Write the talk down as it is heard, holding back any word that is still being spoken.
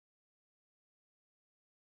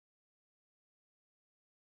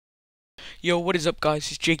Yo, what is up guys,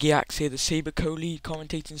 it's Jiggy here, the Sabre Zecrow lead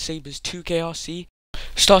commentating Sabre's 2K RC.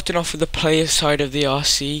 Starting off with the player side of the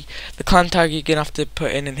RC, the clan tag you're going to have to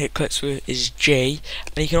put in and hit clicks with is J,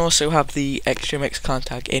 and you can also have the extra mix clan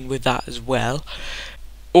tag in with that as well.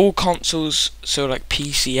 All consoles, so like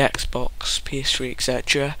PC, Xbox, PS3,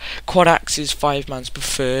 etc. Quad axes 5-man's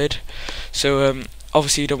preferred, so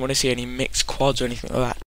obviously you don't want to see any mixed quads or anything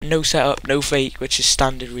like that. No setup, no fake, which is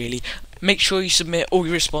standard really. Make sure you submit all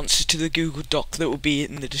your responses to the Google Doc that will be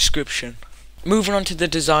in the description. Moving on to the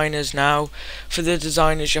designers now. For the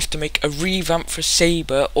designers, you have to make a revamp for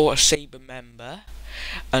Sabre or a Sabre member,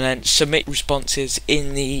 and then submit responses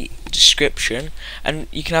in the description. And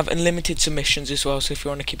you can have unlimited submissions as well, so if you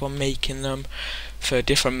want to keep on making them for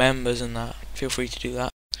different members and that, feel free to do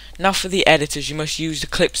that. Now for the editors, you must use the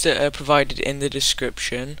clips that are provided in the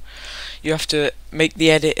description. You have to make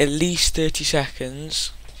the edit at least 30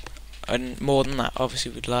 seconds. And more than that,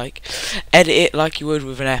 obviously, we'd like. Edit it like you would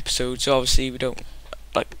with an episode, so obviously we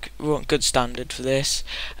want good standard for this.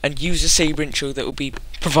 And use the Sabre intro that will be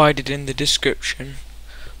provided in the description.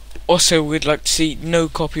 Also, we'd like to see no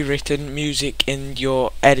copywritten music in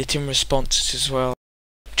your editing responses as well.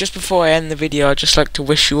 Just before I end the video, I'd just like to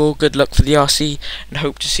wish you all good luck for the RC and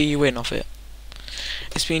hope to see you win off it.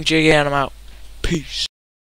 It's been Jiggy and I'm out. Peace.